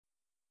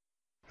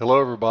Hello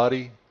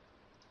everybody.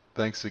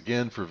 Thanks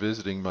again for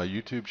visiting my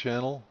YouTube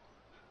channel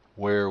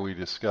where we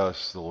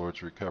discuss the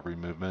Lord's Recovery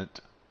Movement,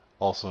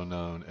 also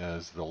known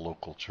as the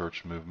local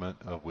church movement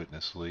of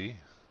Witness Lee.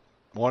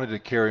 Wanted to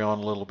carry on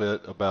a little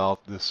bit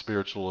about the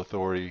spiritual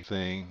authority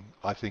thing.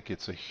 I think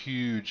it's a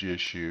huge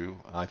issue.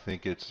 I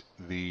think it's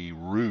the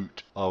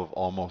root of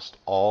almost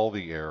all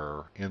the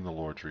error in the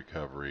Lord's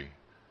Recovery.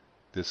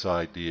 This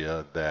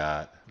idea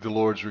that the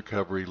Lord's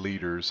Recovery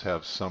leaders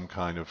have some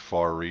kind of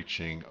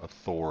far-reaching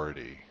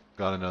authority.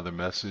 Got another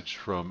message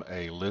from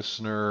a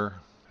listener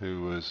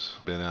who has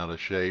been out of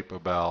shape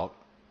about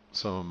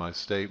some of my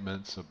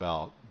statements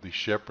about the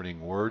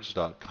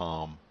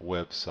shepherdingwords.com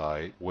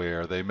website,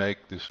 where they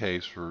make this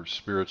case for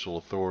spiritual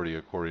authority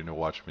according to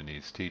Watchman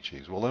Nee's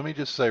teachings. Well, let me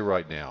just say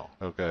right now,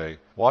 okay,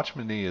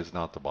 Watchman Nee is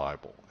not the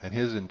Bible, and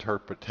his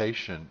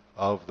interpretation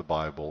of the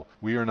Bible,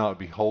 we are not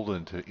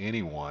beholden to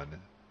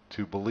anyone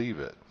to believe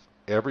it.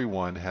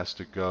 Everyone has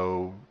to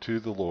go to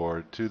the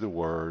Lord, to the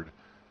Word,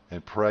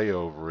 and pray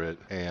over it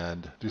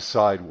and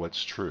decide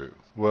what's true.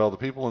 Well, the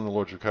people in the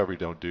Lord's Recovery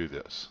don't do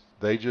this.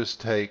 They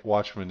just take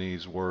Watchman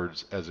Nee's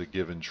words as a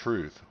given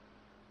truth.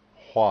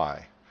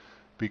 Why?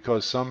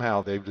 Because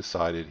somehow they've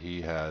decided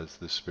he has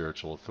the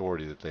spiritual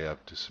authority that they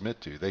have to submit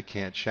to. They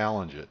can't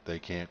challenge it. They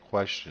can't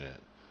question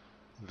it.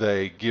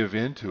 They give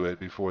in to it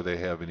before they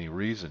have any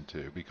reason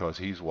to, because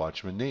he's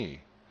Watchman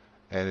Nee.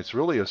 And it's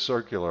really a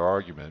circular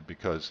argument,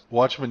 because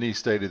Watchman Nee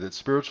stated that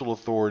spiritual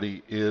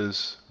authority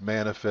is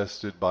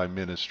manifested by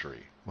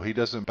ministry. Well, he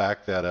doesn't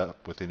back that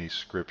up with any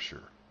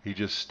scripture. He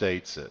just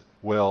states it.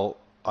 Well,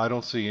 I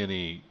don't see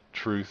any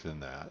truth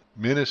in that.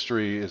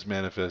 Ministry is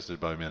manifested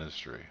by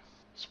ministry.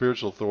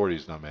 Spiritual authority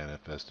is not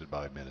manifested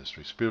by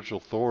ministry. Spiritual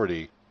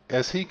authority,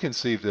 as he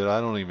conceived it, I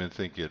don't even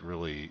think it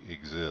really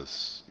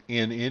exists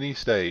in any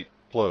state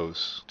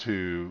close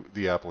to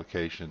the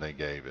application they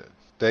gave it.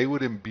 They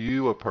would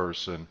imbue a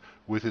person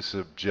with a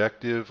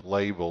subjective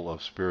label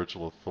of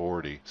spiritual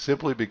authority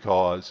simply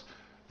because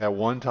at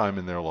one time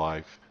in their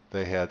life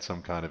they had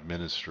some kind of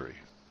ministry.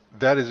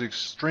 That is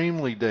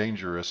extremely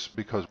dangerous,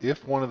 because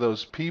if one of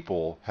those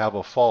people have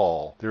a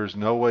fall, there is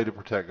no way to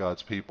protect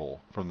God's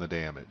people from the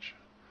damage.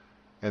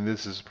 And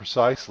this is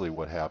precisely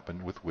what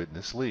happened with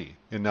Witness Lee.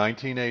 In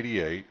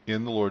 1988,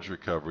 in the Lord's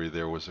Recovery,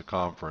 there was a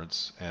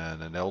conference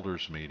and an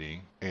elders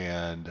meeting,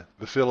 and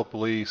the Philip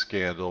Lee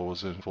scandal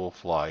was in full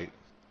flight.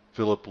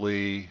 Philip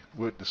Lee,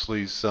 Witness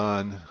Lee's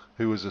son,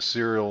 who was a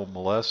serial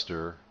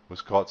molester, was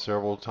caught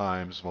several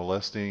times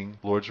molesting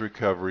Lord's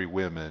Recovery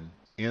women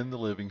in the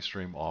Living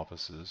Stream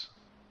offices.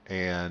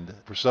 And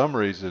for some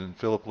reason,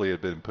 Philip Lee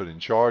had been put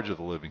in charge of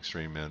the Living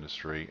Stream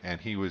ministry,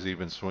 and he was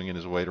even swinging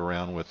his weight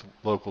around with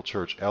local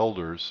church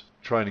elders,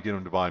 trying to get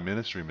them to buy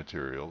ministry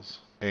materials.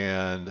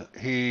 And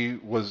he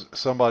was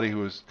somebody who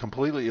was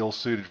completely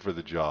ill-suited for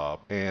the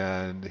job,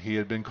 and he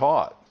had been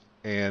caught.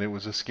 And it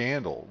was a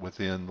scandal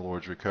within the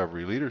Lord's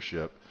Recovery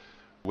leadership.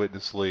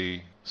 Witness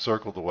Lee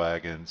circled the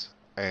wagons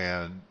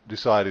and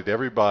decided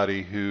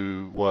everybody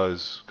who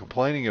was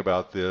complaining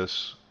about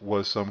this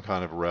was some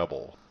kind of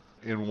rebel.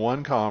 In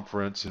one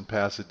conference in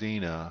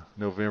Pasadena,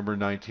 November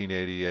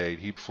 1988,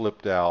 he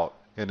flipped out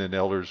in an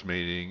elders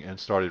meeting and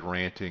started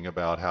ranting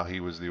about how he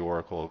was the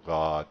oracle of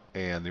God,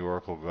 and the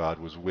oracle of God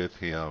was with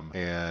him,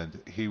 and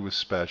he was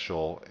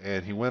special.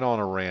 And he went on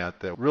a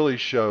rant that really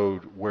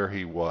showed where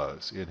he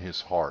was in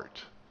his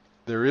heart.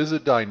 There is a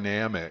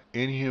dynamic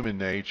in human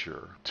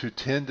nature to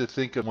tend to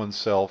think of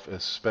oneself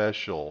as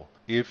special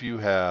if you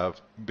have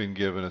been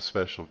given a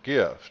special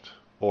gift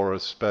or a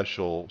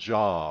special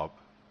job.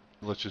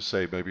 Let's just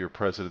say maybe you're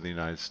president of the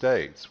United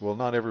States. Well,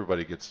 not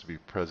everybody gets to be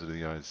president of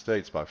the United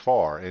States by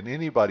far, and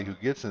anybody who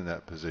gets in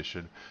that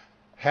position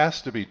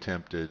has to be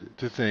tempted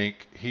to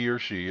think he or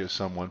she is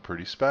someone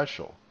pretty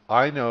special.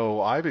 I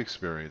know I've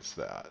experienced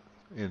that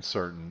in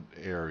certain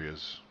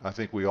areas. I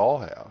think we all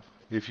have.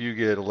 If you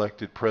get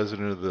elected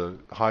president of the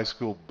high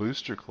school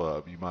booster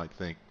club, you might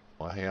think,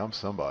 well, hey, I'm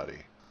somebody.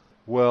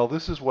 Well,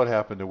 this is what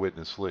happened to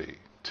Witness Lee,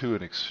 to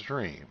an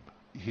extreme.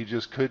 He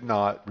just could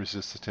not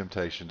resist the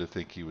temptation to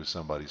think he was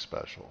somebody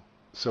special.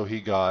 So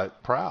he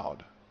got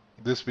proud.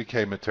 This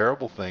became a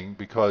terrible thing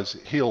because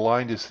he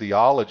aligned his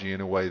theology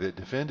in a way that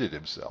defended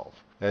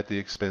himself at the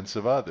expense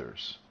of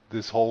others.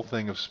 This whole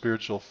thing of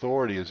spiritual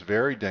authority is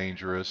very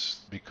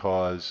dangerous,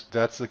 because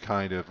that's the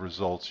kind of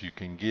results you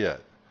can get.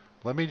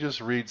 Let me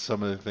just read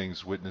some of the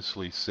things Witness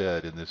Lee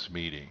said in this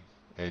meeting,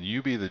 and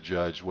you be the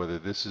judge whether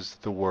this is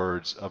the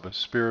words of a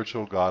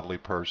spiritual, godly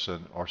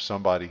person or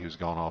somebody who's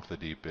gone off the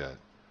deep end.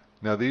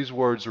 Now, these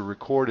words are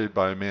recorded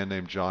by a man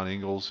named John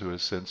Ingalls, who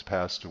has since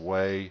passed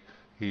away.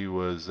 He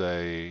was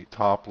a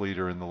top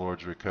leader in the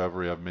Lord's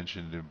Recovery. I've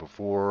mentioned him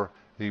before.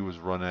 He was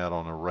run out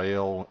on a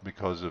rail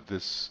because of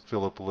this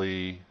Philip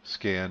Lee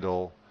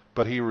scandal.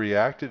 But he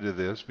reacted to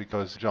this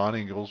because John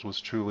Ingalls was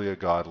truly a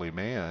godly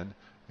man,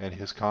 and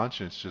his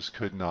conscience just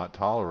could not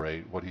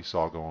tolerate what he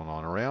saw going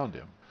on around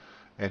him.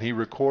 And he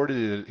recorded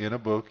it in a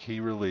book he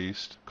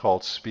released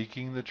called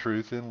Speaking the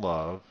Truth in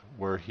Love,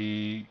 where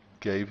he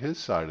gave his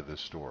side of the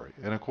story.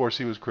 And of course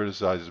he was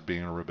criticized as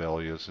being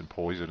rebellious and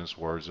poisonous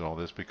words and all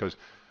this, because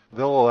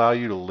They'll allow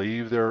you to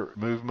leave their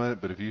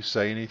movement, but if you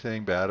say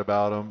anything bad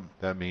about them,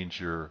 that means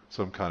you're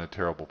some kind of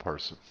terrible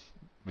person.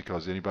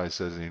 Because anybody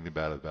says anything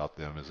bad about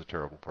them is a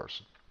terrible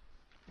person.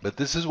 But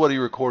this is what he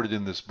recorded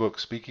in this book,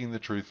 Speaking the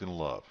Truth in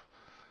Love.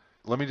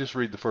 Let me just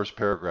read the first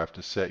paragraph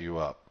to set you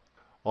up.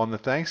 On the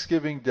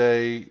Thanksgiving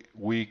Day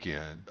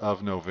weekend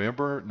of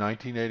November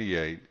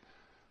 1988,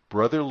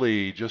 Brother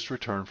Lee, just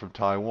returned from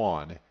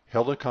Taiwan,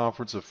 held a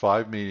conference of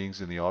 5 meetings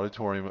in the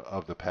auditorium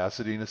of the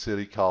Pasadena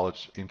City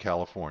College in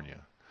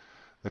California.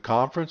 The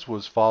conference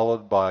was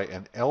followed by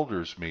an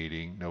elders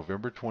meeting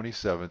November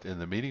 27th in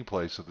the meeting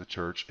place of the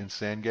church in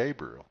San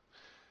Gabriel.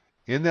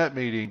 In that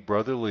meeting,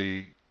 Brother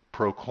Lee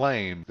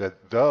proclaimed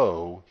that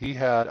though he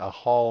had a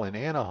hall in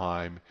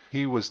Anaheim,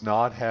 he was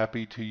not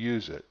happy to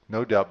use it,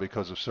 no doubt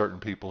because of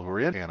certain people who were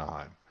in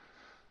Anaheim.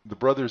 The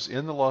brothers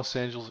in the Los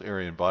Angeles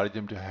area invited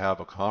him to have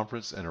a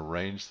conference and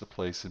arranged the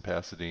place in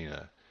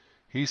Pasadena.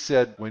 He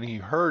said when he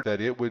heard that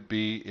it would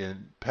be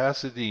in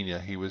Pasadena,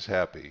 he was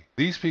happy.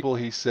 These people,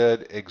 he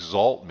said,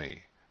 exalt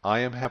me. I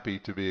am happy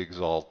to be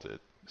exalted.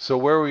 So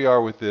where we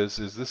are with this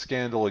is this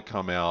scandal had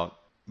come out.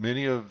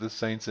 Many of the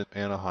saints in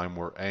Anaheim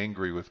were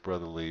angry with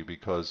Brother Lee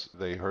because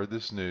they heard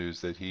this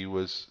news that he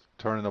was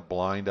turning a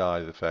blind eye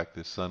to the fact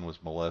that his son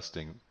was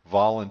molesting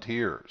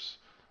volunteers,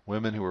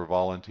 women who were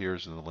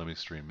volunteers in the Living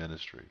Stream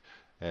ministry.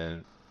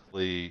 And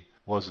Lee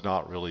was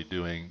not really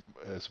doing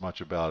as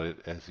much about it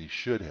as he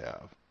should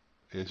have.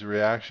 His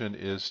reaction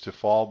is to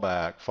fall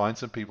back, find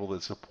some people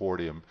that support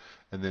him,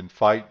 and then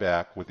fight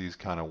back with these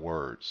kind of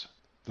words.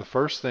 The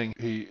first thing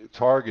he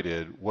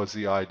targeted was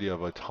the idea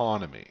of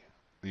autonomy,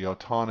 the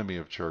autonomy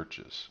of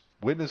churches.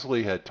 Witness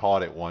Lee had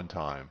taught at one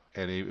time,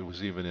 and it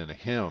was even in a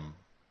hymn,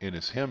 in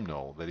his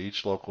hymnal, that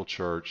each local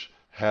church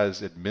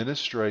has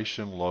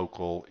administration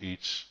local,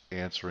 each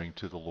answering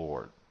to the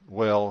Lord.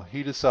 Well,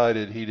 he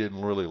decided he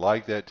didn't really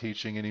like that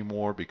teaching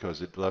anymore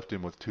because it left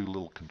him with too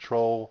little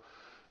control.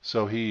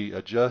 So he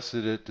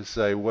adjusted it to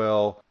say,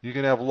 well, you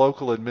can have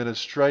local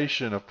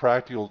administration of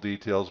practical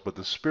details, but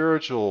the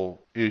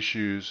spiritual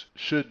issues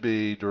should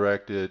be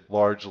directed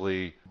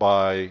largely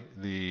by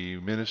the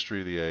ministry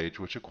of the age,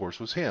 which of course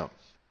was him.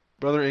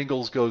 Brother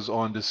Ingalls goes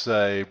on to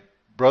say,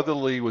 Brother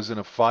Lee was in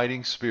a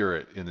fighting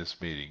spirit in this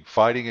meeting,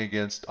 fighting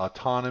against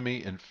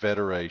autonomy and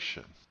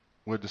federation.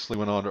 Witness Lee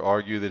went on to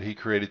argue that he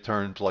created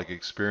terms like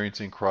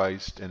experiencing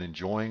Christ and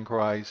enjoying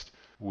Christ,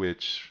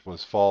 which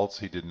was false.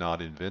 He did not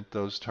invent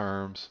those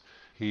terms.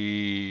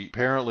 He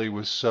apparently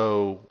was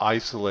so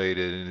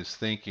isolated in his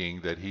thinking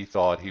that he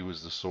thought he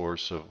was the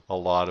source of a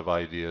lot of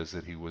ideas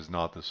that he was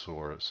not the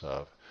source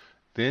of.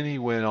 Then he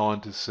went on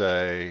to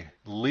say,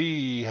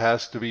 Lee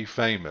has to be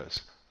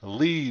famous.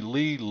 Lee,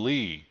 Lee,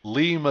 Lee.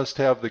 Lee must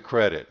have the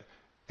credit.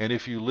 And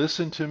if you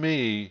listen to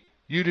me,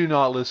 you do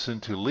not listen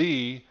to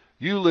Lee.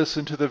 You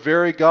listen to the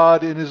very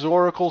God in his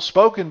oracle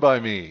spoken by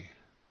me.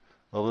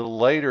 A little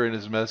later in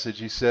his message,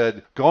 he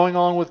said, going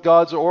on with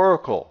God's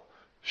oracle.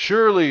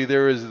 Surely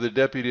there is the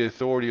deputy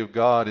authority of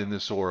God in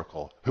this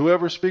oracle.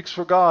 Whoever speaks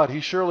for God, he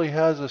surely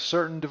has a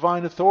certain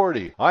divine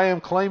authority. I am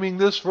claiming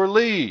this for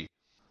Lee.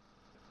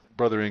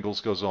 Brother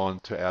Ingalls goes on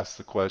to ask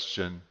the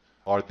question,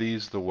 are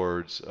these the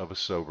words of a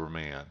sober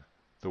man,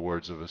 the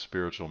words of a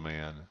spiritual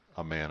man,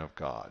 a man of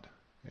God?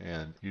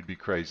 And you'd be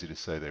crazy to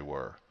say they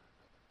were.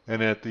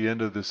 And at the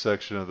end of this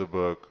section of the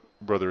book,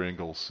 Brother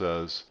Ingalls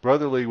says,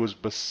 Brother Lee was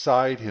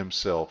beside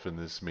himself in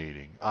this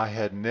meeting. I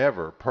had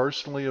never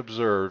personally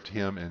observed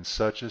him in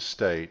such a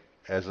state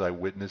as I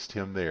witnessed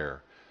him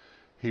there.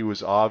 He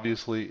was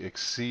obviously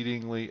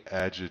exceedingly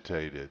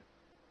agitated.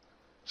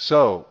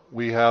 So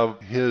we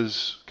have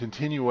his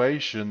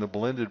continuation, the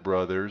Blended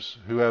Brothers,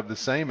 who have the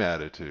same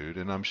attitude,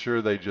 and I'm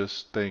sure they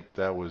just think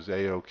that was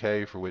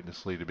A-OK for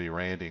Witness Lee to be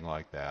ranting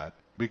like that.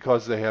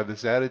 Because they have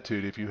this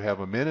attitude, if you have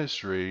a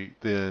ministry,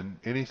 then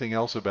anything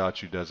else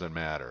about you doesn't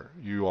matter.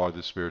 You are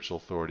the spiritual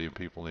authority and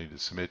people need to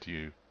submit to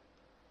you.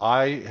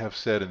 I have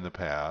said in the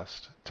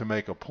past, to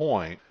make a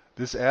point,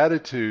 this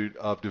attitude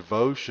of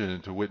devotion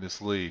to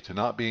Witness Lee, to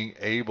not being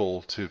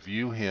able to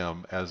view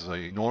him as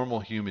a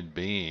normal human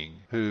being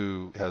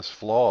who has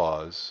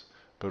flaws,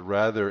 but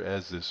rather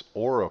as this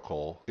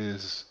oracle,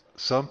 is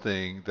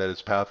something that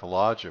is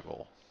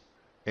pathological.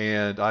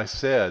 And I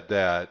said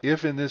that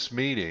if in this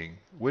meeting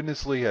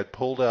Witness Lee had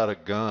pulled out a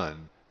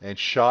gun and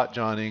shot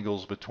John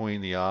Ingalls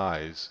between the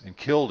eyes and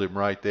killed him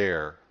right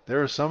there,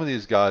 there are some of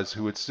these guys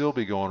who would still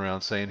be going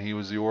around saying he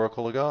was the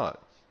oracle of God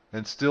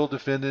and still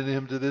defending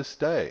him to this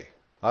day.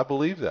 I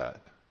believe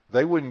that.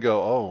 They wouldn't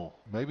go, oh,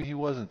 maybe he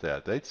wasn't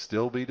that. They'd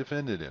still be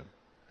defending him.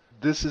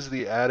 This is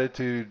the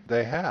attitude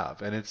they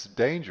have, and it's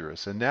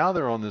dangerous. And now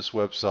they're on this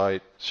website,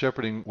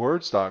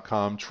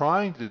 shepherdingwords.com,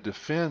 trying to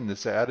defend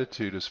this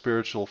attitude of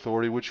spiritual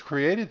authority which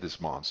created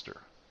this monster.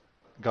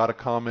 Got a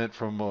comment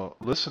from a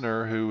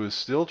listener who is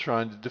still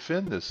trying to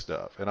defend this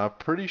stuff. And I'm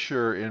pretty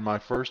sure in my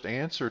first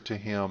answer to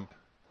him,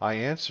 I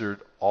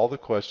answered all the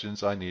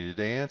questions I needed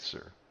to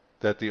answer.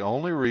 That the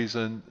only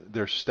reason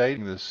they're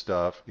stating this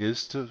stuff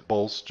is to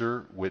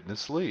bolster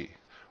Witness Lee.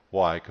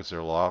 Why? Because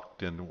they're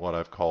locked in what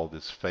I've called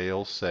this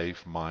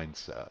fail-safe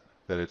mindset.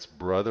 that it's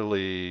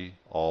brotherly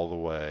all the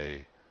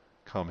way,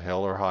 come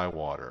hell or high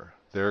water.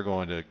 They're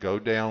going to go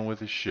down with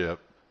the ship.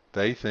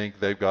 They think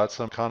they've got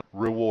some kind of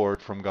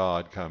reward from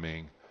God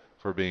coming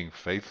for being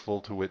faithful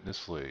to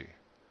Witness Lee,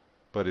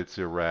 but it's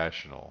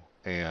irrational.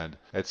 And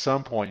at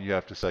some point you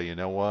have to say, you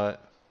know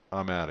what?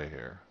 I'm out of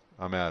here.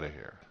 I'm out of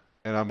here.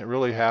 And I'm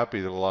really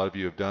happy that a lot of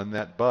you have done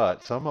that,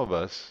 but some of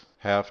us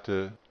have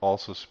to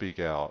also speak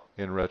out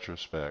in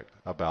retrospect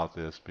about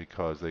this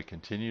because they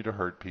continue to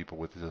hurt people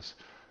with this.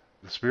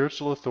 The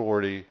spiritual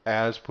authority,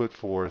 as put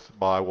forth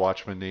by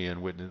Watchman Nee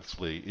and Witness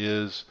Lee,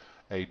 is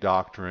a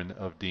doctrine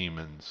of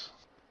demons.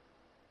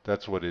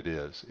 That's what it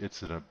is.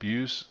 It's an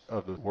abuse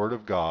of the Word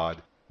of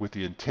God with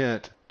the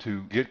intent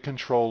to get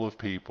control of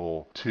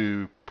people,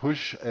 to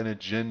push an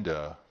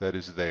agenda that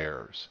is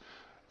theirs.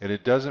 And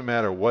it doesn't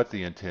matter what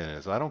the intent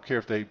is. I don't care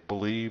if they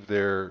believe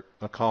they're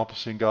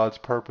accomplishing God's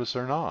purpose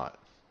or not.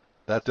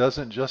 That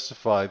doesn't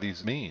justify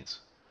these means.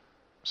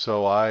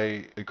 So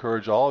I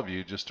encourage all of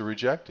you just to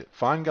reject it.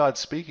 Find God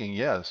speaking,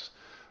 yes.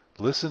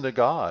 Listen to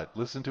God.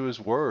 Listen to His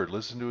Word.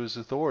 Listen to His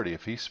authority.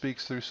 If He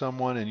speaks through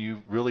someone and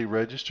you really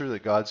register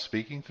that God's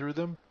speaking through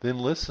them, then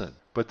listen.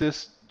 But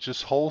this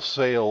just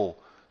wholesale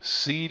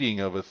ceding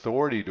of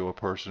authority to a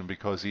person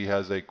because he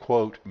has a,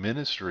 quote,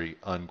 ministry,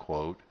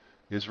 unquote,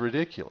 is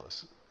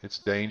ridiculous. It's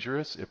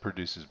dangerous. It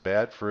produces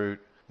bad fruit,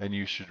 and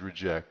you should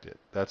reject it.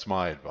 That's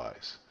my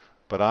advice.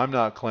 But I'm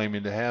not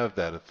claiming to have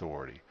that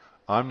authority.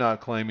 I'm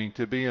not claiming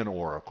to be an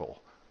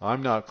oracle.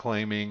 I'm not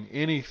claiming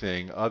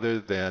anything other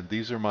than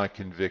these are my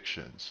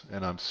convictions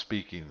and I'm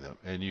speaking them.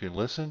 And you can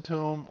listen to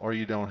them or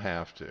you don't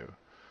have to.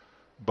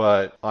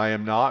 But I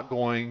am not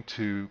going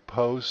to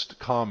post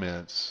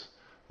comments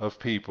of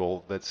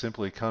people that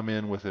simply come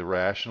in with a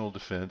rational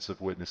defense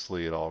of Witness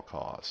Lee at all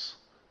costs.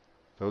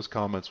 Those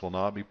comments will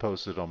not be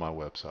posted on my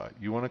website.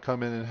 You want to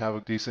come in and have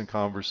a decent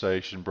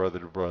conversation, brother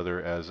to brother,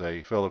 as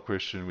a fellow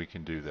Christian, we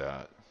can do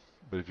that.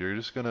 But if you're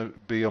just going to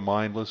be a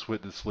mindless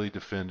Witness Lee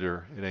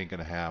defender, it ain't going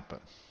to happen.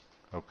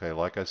 Okay,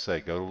 like I say,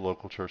 go to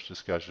local church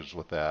discussions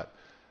with that,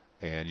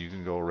 and you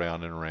can go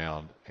around and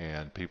around,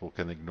 and people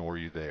can ignore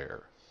you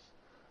there.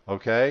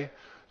 Okay?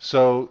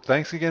 So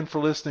thanks again for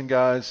listening,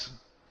 guys.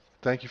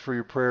 Thank you for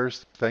your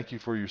prayers. Thank you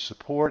for your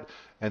support,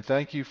 and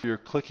thank you for your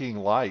clicking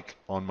like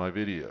on my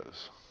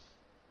videos.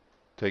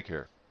 Take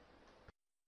care.